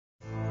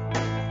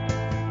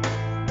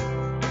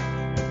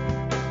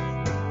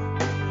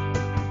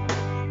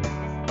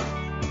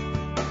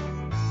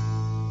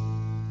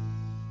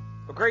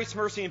Grace,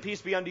 mercy, and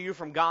peace be unto you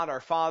from God our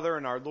Father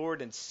and our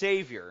Lord and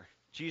Savior,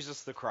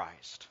 Jesus the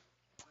Christ.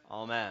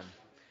 Amen.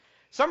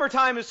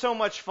 Summertime is so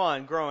much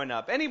fun growing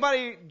up.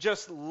 Anybody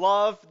just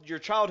love your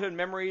childhood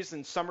memories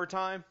in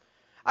summertime?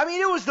 I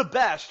mean, it was the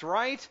best,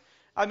 right?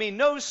 I mean,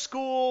 no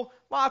school,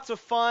 lots of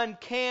fun,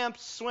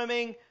 camps,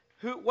 swimming.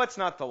 What's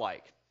not to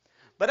like?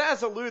 But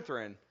as a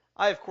Lutheran,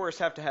 I, of course,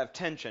 have to have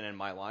tension in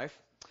my life.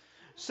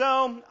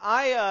 So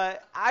I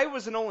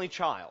was an only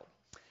child.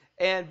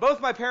 And both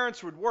my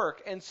parents would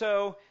work, and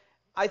so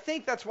I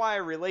think that's why I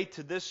relate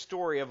to this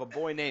story of a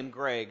boy named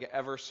Greg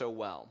ever so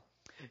well.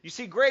 You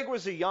see, Greg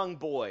was a young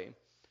boy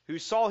who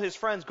saw his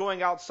friends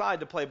going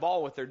outside to play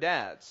ball with their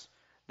dads.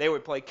 They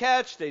would play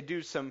catch, they'd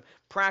do some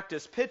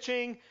practice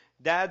pitching,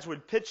 dads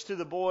would pitch to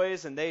the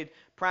boys, and they'd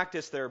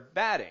practice their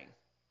batting.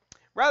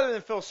 Rather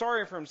than feel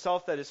sorry for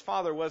himself that his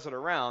father wasn't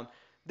around,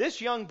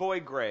 this young boy,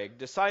 Greg,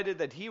 decided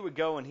that he would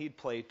go and he'd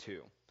play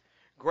too.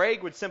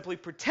 Greg would simply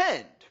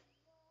pretend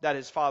that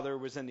his father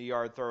was in the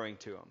yard throwing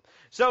to him.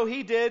 So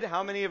he did.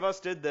 How many of us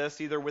did this,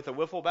 either with a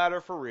wiffle bat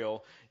or for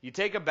real? You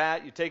take a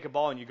bat, you take a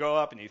ball, and you go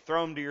up and you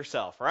throw them to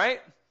yourself,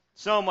 right?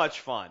 So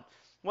much fun.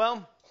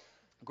 Well,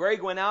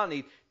 Greg went out and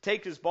he'd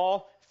take his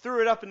ball,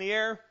 threw it up in the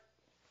air,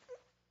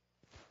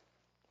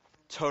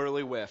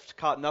 totally whiffed,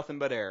 caught nothing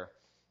but air.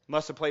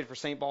 Must have played for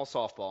St. Paul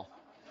softball.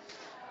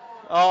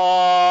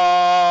 Oh,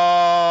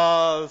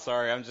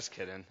 sorry, I'm just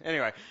kidding.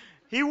 Anyway,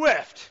 he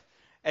whiffed,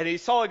 and he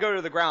saw it go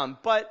to the ground,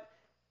 but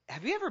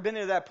have you ever been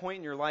to that point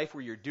in your life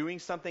where you're doing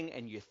something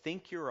and you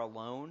think you're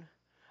alone?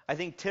 I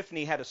think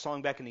Tiffany had a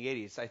song back in the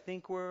 80s, I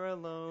think we're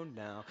alone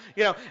now.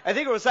 You know, I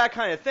think it was that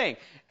kind of thing.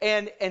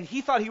 And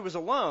he thought he was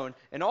alone,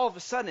 and all of a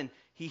sudden,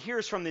 he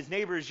hears from his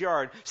neighbor's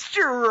yard,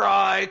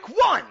 strike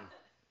one!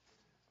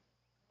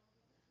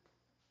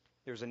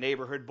 There's a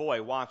neighborhood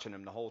boy watching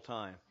him the whole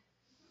time.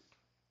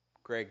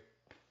 Greg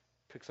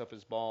picks up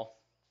his ball,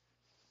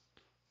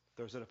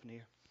 throws it up in the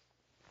air.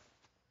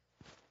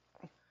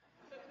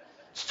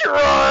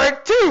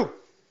 Strike two!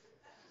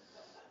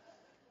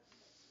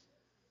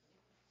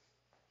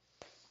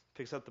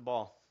 Picks up the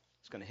ball.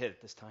 He's going to hit it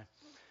this time.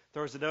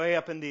 Throws it way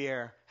up in the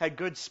air. Had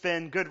good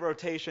spin, good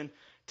rotation.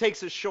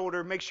 Takes his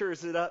shoulder, makes sure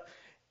it's up.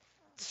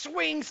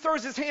 Swings,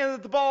 throws his hand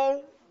at the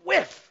ball.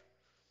 Whiff!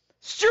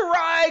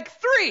 Strike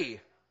three!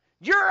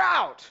 You're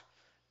out!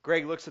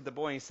 Greg looks at the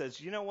boy and he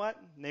says, you know what?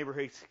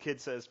 Neighborhood kid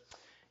says,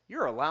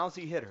 you're a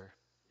lousy hitter.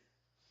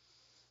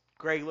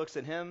 Greg looks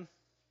at him,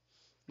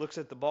 looks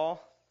at the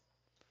ball,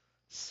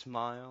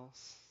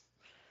 smiles,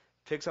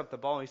 picks up the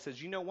ball, and he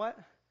says, you know what?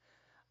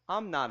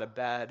 I'm not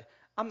bad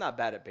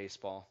at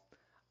baseball.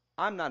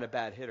 I'm not a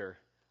bad hitter.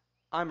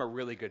 I'm a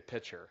really good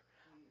pitcher.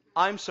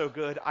 I'm so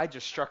good, I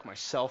just struck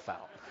myself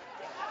out.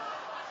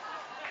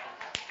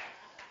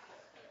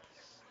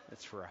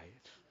 That's right.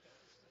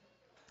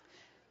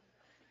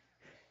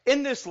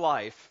 In this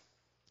life,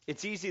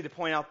 it's easy to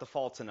point out the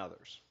faults in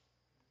others.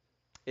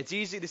 It's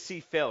easy to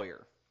see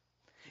failure,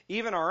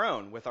 even our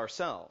own with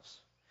ourselves.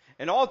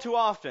 And all too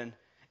often,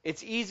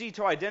 it's easy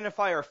to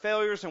identify our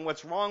failures and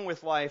what's wrong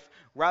with life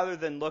rather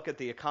than look at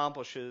the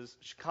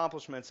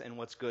accomplishments and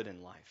what's good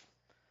in life.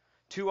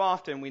 Too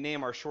often, we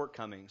name our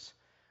shortcomings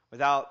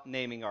without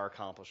naming our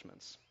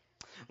accomplishments.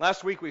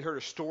 Last week, we heard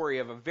a story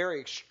of a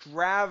very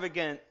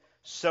extravagant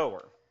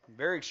sower, a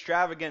very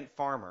extravagant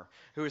farmer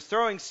who was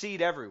throwing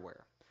seed everywhere.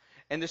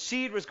 And the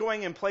seed was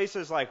going in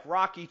places like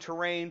rocky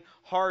terrain,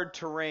 hard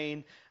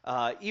terrain,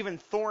 even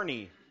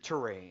thorny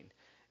terrain,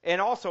 and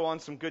also on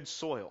some good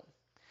soil.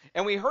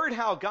 And we heard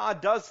how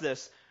God does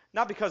this,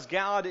 not because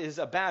God is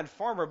a bad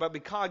farmer, but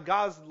because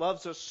God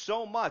loves us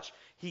so much,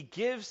 He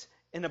gives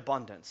in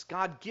abundance.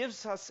 God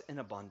gives us in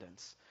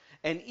abundance.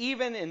 And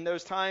even in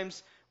those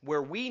times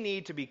where we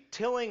need to be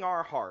tilling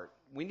our heart,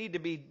 we need to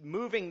be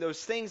moving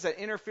those things that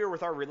interfere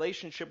with our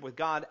relationship with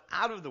God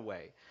out of the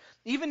way.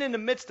 Even in the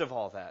midst of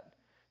all that,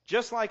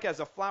 just like as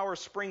a flower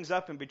springs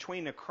up in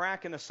between a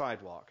crack in a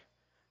sidewalk,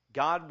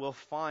 God will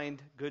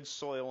find good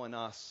soil in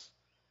us,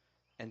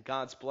 and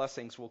God's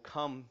blessings will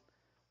come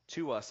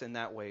to us in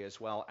that way as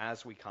well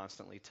as we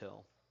constantly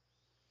till.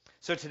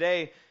 So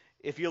today,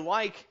 if you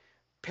like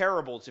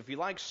parables, if you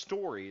like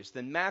stories,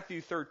 then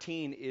Matthew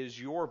 13 is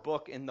your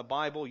book in the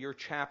Bible, your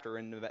chapter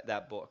in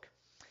that book.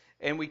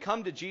 And we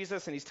come to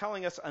Jesus, and He's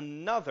telling us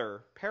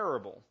another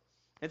parable.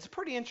 It's a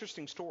pretty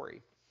interesting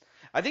story.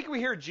 I think we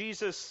hear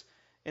Jesus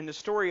in the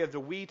story of the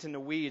wheat and the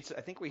weeds.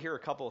 I think we hear a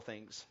couple of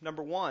things.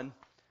 Number one,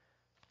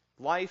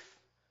 life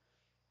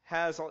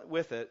has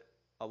with it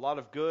a lot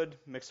of good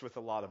mixed with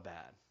a lot of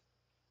bad.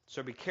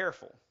 So be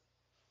careful.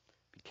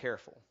 Be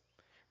careful.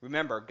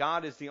 Remember,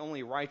 God is the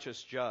only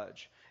righteous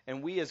judge,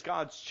 and we as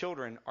God's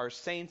children are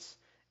saints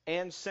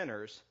and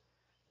sinners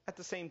at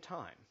the same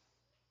time.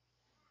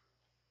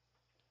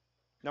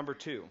 Number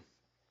two,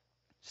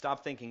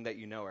 stop thinking that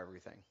you know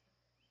everything,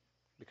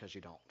 because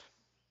you don't.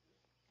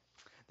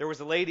 There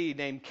was a lady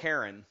named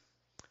Karen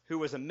who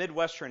was a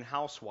Midwestern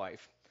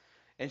housewife,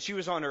 and she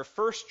was on her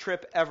first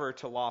trip ever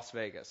to Las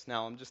Vegas.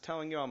 Now, I'm just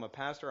telling you, I'm a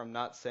pastor. I'm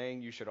not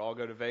saying you should all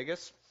go to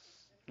Vegas,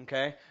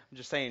 okay? I'm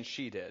just saying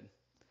she did.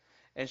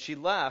 And she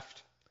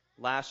left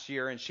last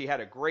year, and she had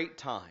a great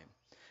time.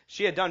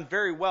 She had done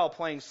very well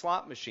playing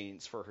slot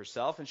machines for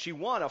herself, and she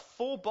won a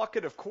full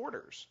bucket of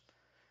quarters.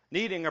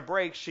 Needing a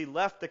break, she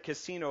left the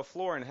casino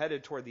floor and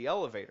headed toward the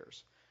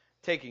elevators,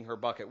 taking her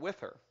bucket with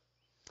her.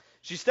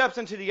 She steps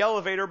into the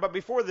elevator, but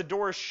before the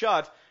doors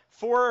shut,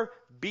 4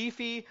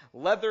 beefy,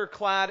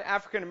 leather-clad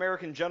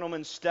African-American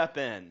gentlemen step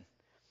in.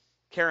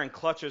 Karen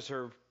clutches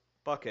her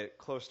bucket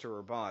close to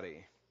her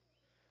body.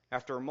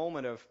 After a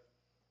moment of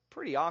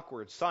pretty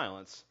awkward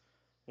silence,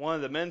 one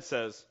of the men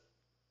says,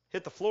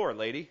 "Hit the floor,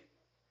 lady."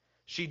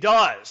 She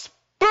does.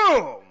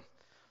 Boom!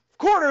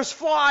 Quarters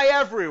fly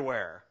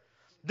everywhere.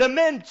 The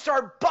men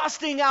start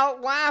busting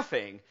out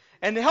laughing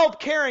and help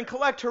Karen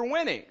collect her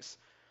winnings.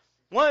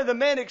 One of the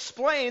men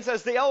explains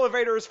as the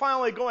elevator is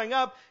finally going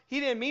up, he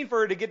didn't mean for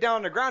her to get down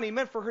on the ground, he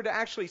meant for her to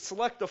actually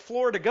select the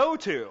floor to go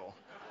to.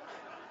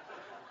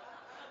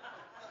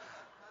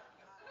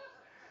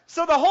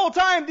 So the whole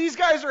time, these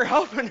guys are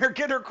helping her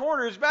get her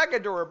quarters back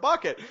into her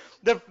bucket.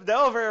 The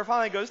elevator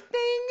finally goes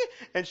ding,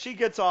 and she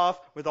gets off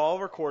with all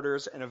of her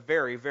quarters and a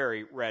very,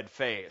 very red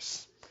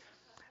face.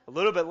 A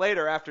little bit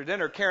later, after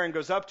dinner, Karen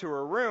goes up to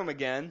her room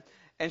again,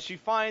 and she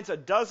finds a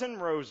dozen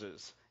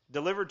roses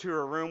delivered to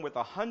her room with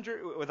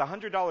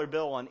 $100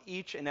 bill on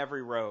each and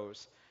every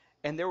rose.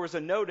 And there was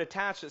a note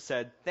attached that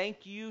said,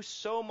 "Thank you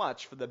so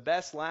much for the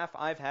best laugh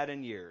I've had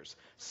in years.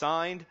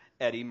 Signed,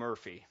 Eddie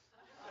Murphy."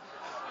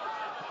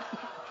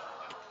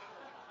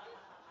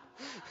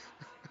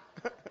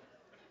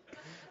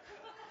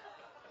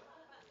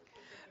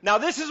 Now,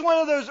 this is one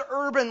of those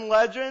urban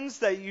legends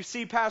that you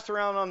see passed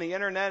around on the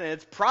internet, and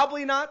it's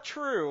probably not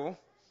true,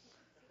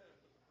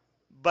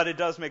 but it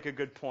does make a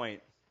good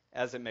point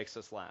as it makes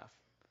us laugh.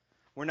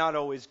 We're not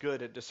always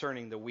good at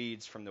discerning the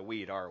weeds from the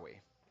weed, are we?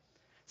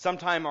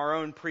 Sometimes our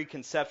own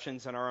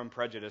preconceptions and our own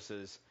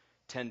prejudices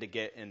tend to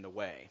get in the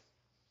way.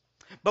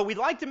 But we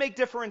like to make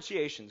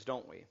differentiations,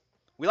 don't we?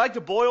 We like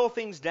to boil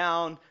things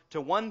down to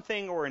one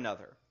thing or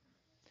another.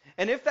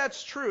 And if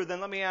that's true,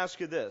 then let me ask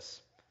you this.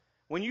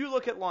 When you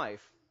look at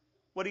life,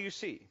 what do you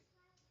see?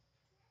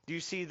 Do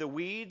you see the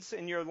weeds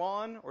in your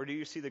lawn, or do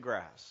you see the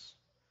grass?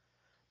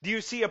 Do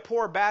you see a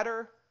poor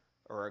batter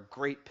or a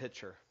great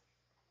pitcher?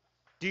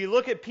 Do you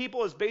look at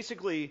people as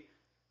basically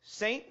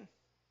saint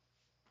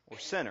or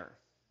sinner?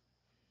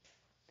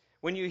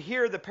 When you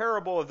hear the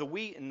parable of the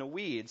wheat and the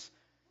weeds,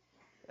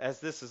 as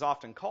this is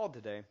often called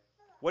today,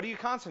 what do you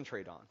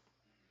concentrate on?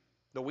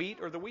 The wheat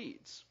or the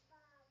weeds?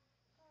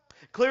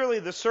 Clearly,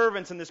 the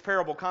servants in this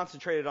parable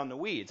concentrated on the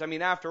weeds. I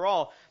mean, after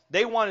all,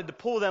 they wanted to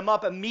pull them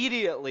up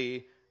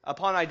immediately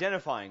upon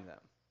identifying them.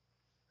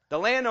 The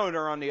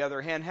landowner, on the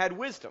other hand, had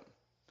wisdom.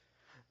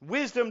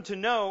 Wisdom to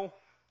know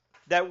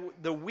that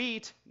the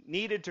wheat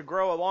needed to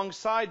grow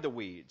alongside the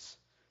weeds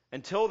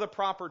until the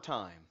proper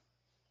time,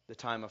 the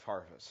time of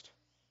harvest.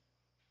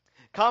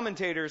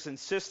 Commentators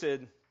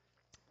insisted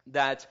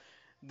that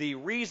the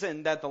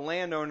reason that the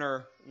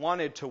landowner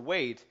wanted to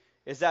wait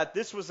is that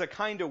this was a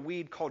kind of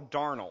weed called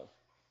darnel.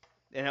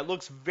 And it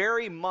looks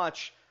very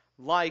much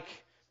like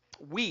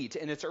wheat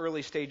in its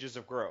early stages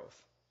of growth.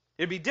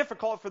 It'd be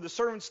difficult for the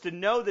servants to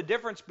know the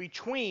difference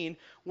between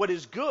what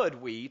is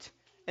good wheat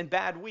and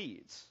bad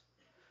weeds.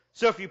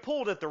 So if you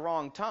pulled at the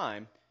wrong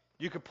time,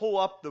 you could pull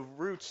up the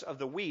roots of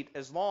the wheat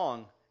as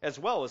well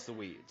as the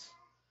weeds.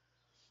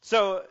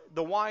 So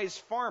the wise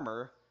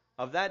farmer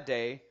of that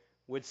day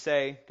would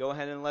say, go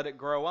ahead and let it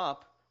grow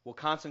up. We'll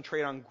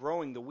concentrate on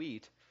growing the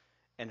wheat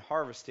and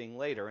harvesting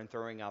later and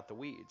throwing out the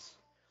weeds.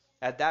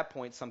 At that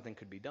point, something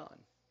could be done.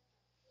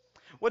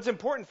 What's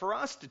important for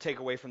us to take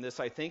away from this,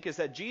 I think, is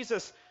that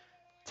Jesus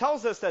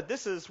tells us that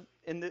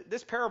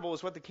this parable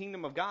is what the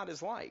kingdom of God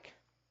is like.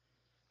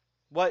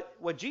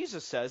 What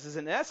Jesus says is,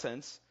 in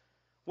essence,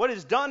 what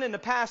is done in the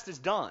past is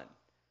done.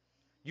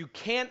 You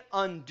can't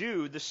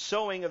undo the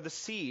sowing of the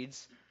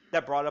seeds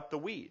that brought up the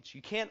weeds.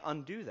 You can't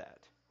undo that.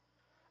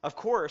 Of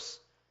course,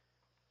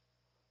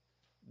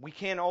 we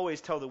can't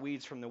always tell the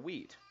weeds from the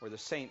wheat or the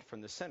saint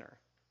from the sinner.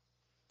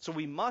 So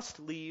we must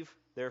leave,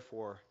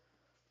 therefore,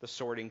 the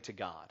sorting to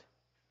God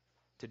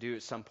to do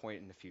at some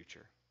point in the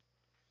future.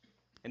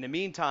 In the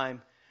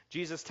meantime,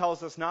 Jesus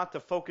tells us not to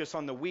focus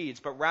on the weeds,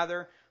 but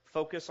rather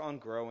focus on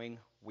growing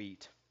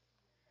wheat.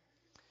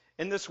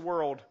 In this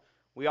world,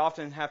 we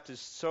often have to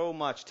so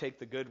much take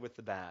the good with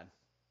the bad.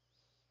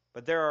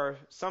 But there are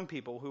some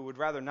people who would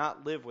rather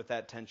not live with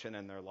that tension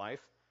in their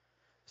life,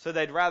 so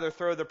they'd rather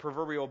throw the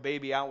proverbial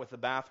baby out with the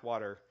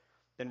bathwater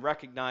than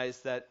recognize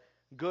that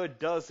good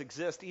does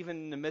exist even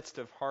in the midst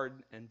of hard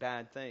and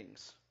bad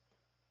things.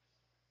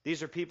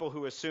 These are people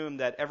who assume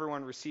that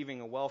everyone receiving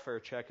a welfare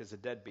check is a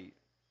deadbeat.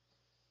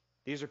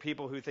 These are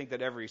people who think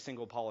that every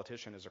single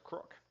politician is a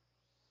crook.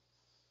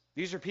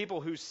 These are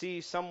people who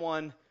see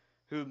someone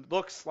who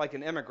looks like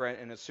an immigrant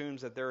and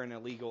assumes that they're an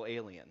illegal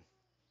alien.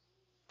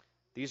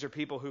 These are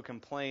people who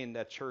complain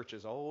that church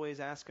is always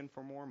asking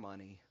for more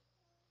money.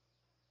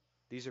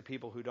 These are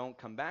people who don't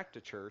come back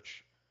to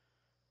church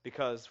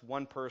because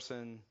one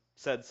person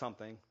said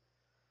something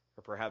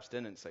or perhaps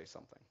didn't say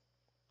something.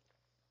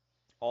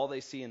 All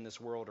they see in this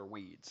world are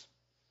weeds.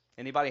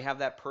 Anybody have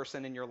that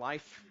person in your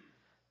life?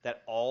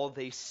 that all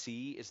they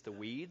see is the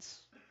weeds.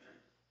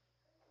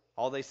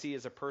 All they see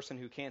is a person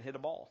who can't hit a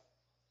ball.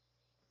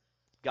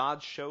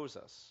 God shows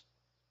us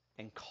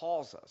and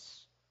calls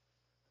us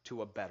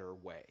to a better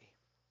way.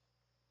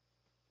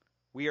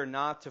 We are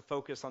not to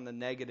focus on the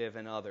negative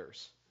in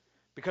others,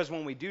 because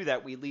when we do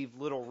that, we leave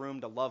little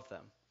room to love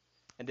them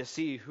and to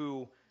see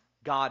who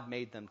God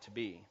made them to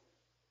be.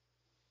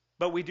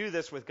 But we do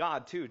this with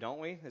God too, don't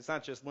we? It's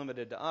not just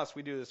limited to us.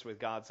 We do this with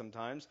God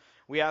sometimes.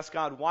 We ask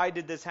God, why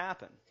did this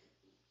happen?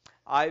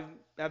 I've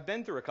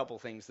been through a couple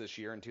things this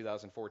year in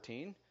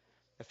 2014.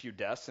 A few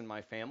deaths in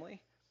my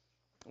family.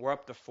 We're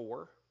up to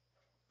 4,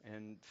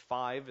 and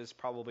 5 is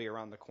probably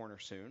around the corner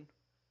soon.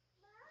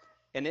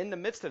 And in the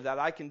midst of that,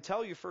 I can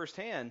tell you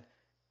firsthand,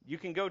 you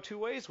can go 2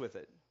 ways with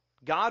it.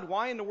 God,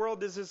 why in the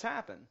world does this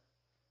happen?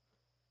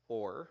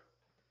 Or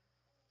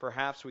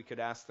perhaps we could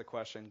ask the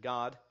question,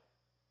 God,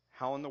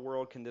 how in the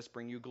world can this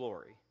bring you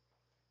glory?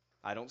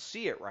 I don't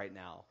see it right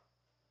now.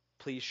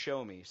 Please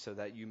show me so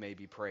that you may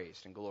be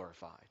praised and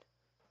glorified.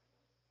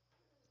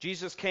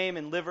 Jesus came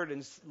and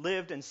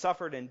lived and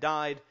suffered and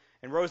died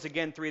and rose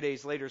again 3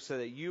 days later so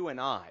that you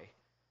and I,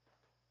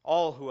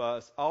 all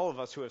of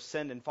us who have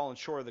sinned and fallen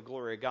short of the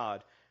glory of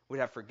God, would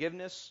have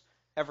forgiveness,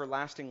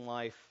 everlasting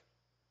life,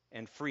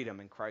 and freedom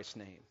in Christ's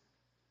name.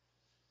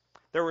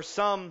 There were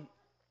some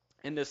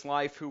in this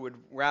life who would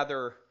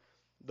rather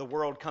the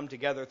world come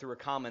together through a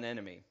common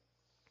enemy.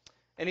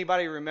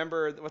 Anybody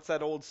remember, what's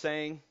that old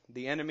saying?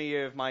 The enemy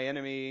of my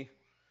enemy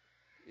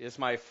is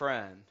my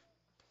friend.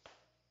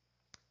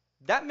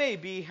 That may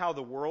be how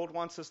the world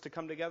wants us to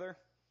come together,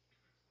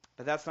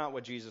 but that's not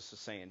what Jesus is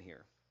saying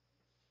here.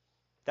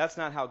 That's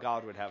not how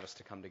God would have us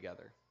to come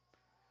together.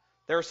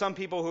 There are some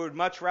people who would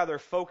much rather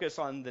focus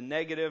on the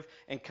negative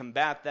and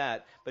combat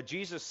that, but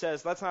Jesus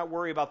says, let's not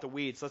worry about the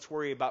weeds, let's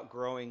worry about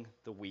growing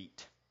the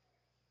wheat.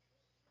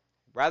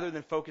 Rather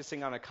than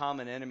focusing on a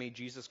common enemy,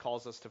 Jesus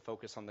calls us to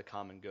focus on the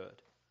common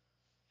good.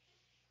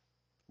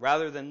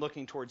 Rather than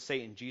looking towards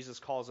Satan, Jesus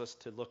calls us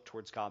to look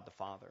towards God the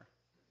Father.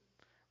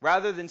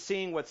 Rather than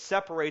seeing what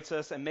separates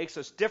us and makes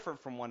us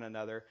different from one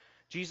another,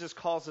 Jesus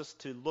calls us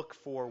to look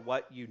for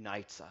what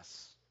unites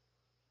us.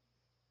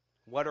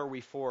 What are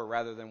we for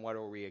rather than what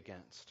are we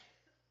against?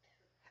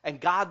 And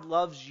God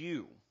loves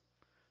you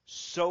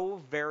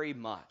so very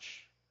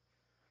much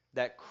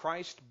that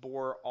Christ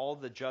bore all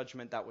the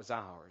judgment that was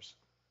ours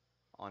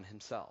on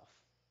himself,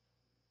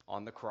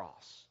 on the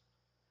cross.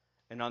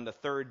 And on the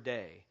 3rd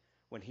day,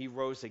 when he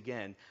rose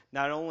again,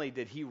 not only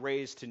did he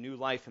raise to new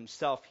life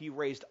himself, he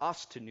raised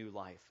us to new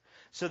life,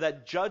 so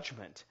that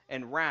judgment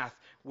and wrath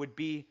would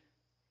be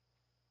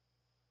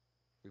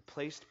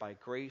replaced by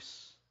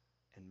grace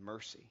and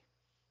mercy.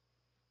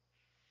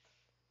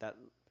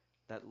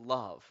 That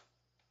love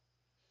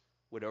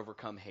would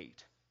overcome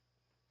hate.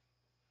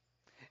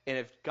 And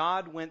if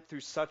God went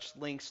through such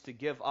lengths to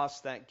give us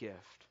that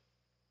gift,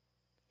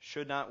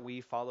 should not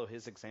we follow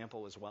his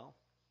example as well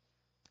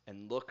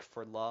and look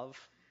for love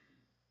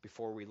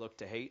before we look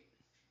to hate?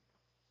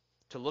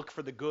 To look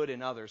for the good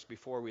in others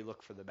before we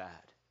look for the bad.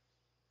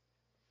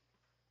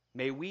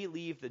 May we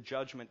leave the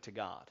judgment to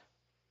God,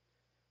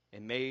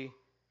 and may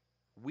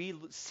we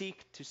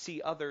seek to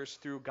see others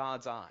through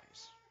God's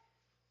eyes,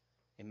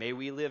 and may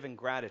we live in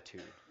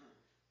gratitude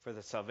for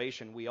the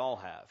salvation we all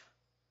have.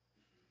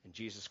 In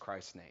Jesus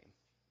Christ's name,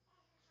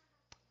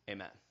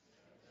 amen.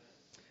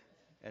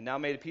 And now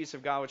may the peace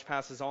of God which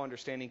passes all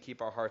understanding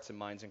keep our hearts and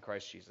minds in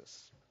Christ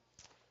Jesus.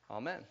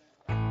 Amen.